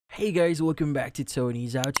Hey guys, welcome back to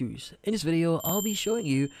Tony's How To's. In this video, I'll be showing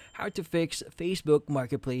you how to fix Facebook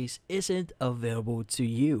Marketplace isn't available to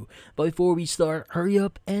you. But before we start, hurry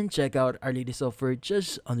up and check out our latest software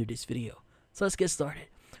just under this video. So let's get started.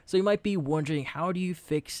 So you might be wondering, how do you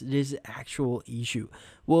fix this actual issue?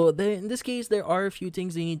 Well, in this case, there are a few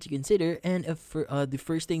things you need to consider, and the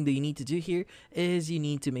first thing that you need to do here is you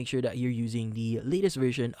need to make sure that you're using the latest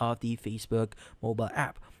version of the Facebook mobile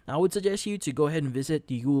app. I would suggest you to go ahead and visit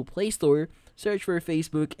the Google Play Store, search for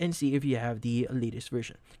Facebook, and see if you have the latest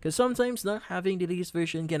version. Because sometimes not having the latest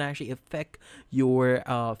version can actually affect your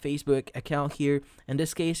Facebook account here. In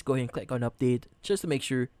this case, go ahead and click on Update just to make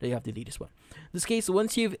sure that you have the latest one. In this case,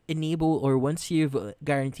 once you've enabled or once you've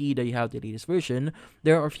guaranteed that you have the latest version,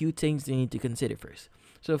 there are a few things you need to consider first.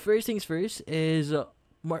 So first things first is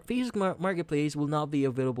Facebook Marketplace will not be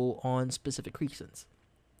available on specific reasons.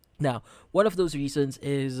 Now, one of those reasons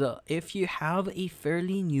is if you have a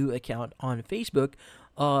fairly new account on Facebook,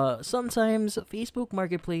 sometimes Facebook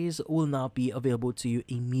Marketplace will not be available to you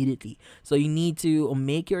immediately. So you need to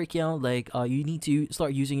make your account, you need to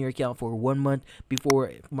start using your account for 1 month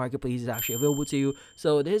before Marketplace is actually available to you.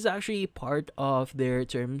 So this is actually part of their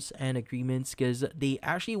terms and agreements because they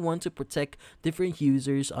actually want to protect different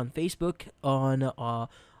users on Facebook on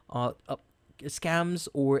scams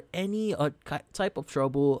or any type of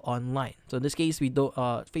trouble online. So in this case, we don't.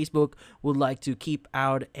 Facebook would like to keep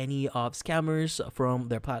out any of scammers from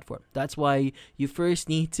their platform. That's why you first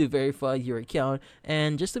need to verify your account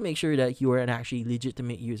and just to make sure that you are an actually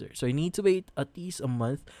legitimate user. So you need to wait at least a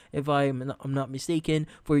month, if I'm not mistaken,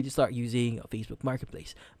 for you to start using Facebook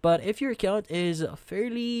Marketplace. But if your account is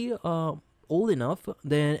fairly old enough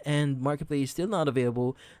and Marketplace is still not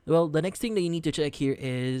available, well, the next thing that you need to check here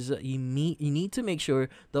is you need to make sure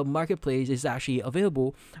the Marketplace is actually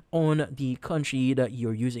available on the country that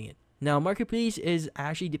you're using it. Now, Marketplace is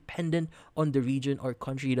actually dependent on the region or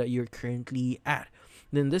country that you're currently at.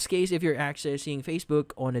 In this case, if you're accessing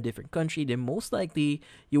Facebook on a different country, then most likely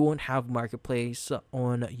you won't have Marketplace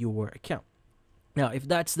on your account. Now, if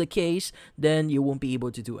that's the case, then you won't be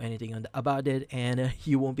able to do anything about it, and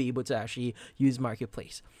you won't be able to actually use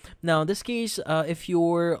Marketplace. Now, in this case, if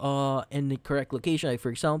you're in the correct location, like for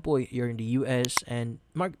example, you're in the US and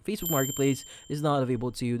Facebook Marketplace is not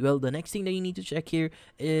available to you, well, the next thing that you need to check here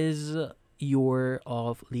is you're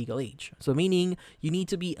of legal age. So meaning you need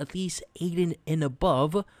to be at least 18 and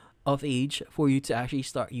above of age for you to actually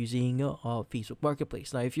start using Facebook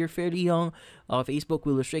Marketplace. Now, if you're fairly young, Facebook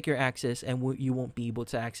will restrict your access and you won't be able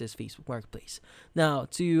to access Facebook Marketplace. Now,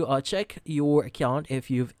 to check your account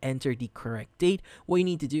if you've entered the correct date, what you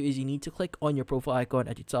need to do is you need to click on your profile icon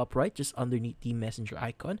at the top right, just underneath the messenger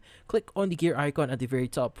icon. Click on the gear icon at the very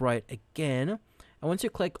top right again. And once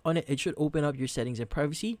you click on it, it should open up your settings and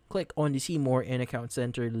privacy. Click on the See More in Account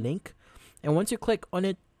Center link. And once you click on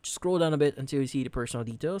it, scroll down a bit until you see the personal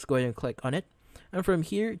details. Go ahead and click on it. And from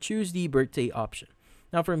here, choose the birthday option.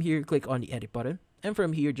 Now from here, click on the edit button. And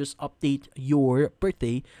from here, just update your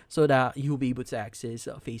birthday so that you'll be able to access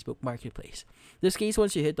Facebook Marketplace. In this case,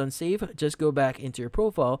 once you hit on save, just go back into your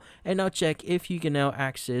profile and now check if you can now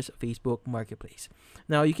access Facebook Marketplace.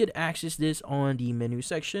 Now you could access this on the menu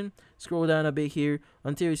section. Scroll down a bit here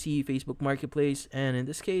until you see Facebook Marketplace, and in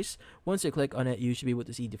this case, once you click on it, you should be able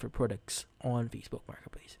to see different products on Facebook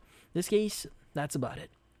Marketplace. In this case, that's about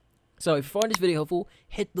it. So if you found this video helpful,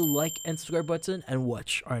 hit the like and subscribe button and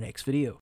watch our next video.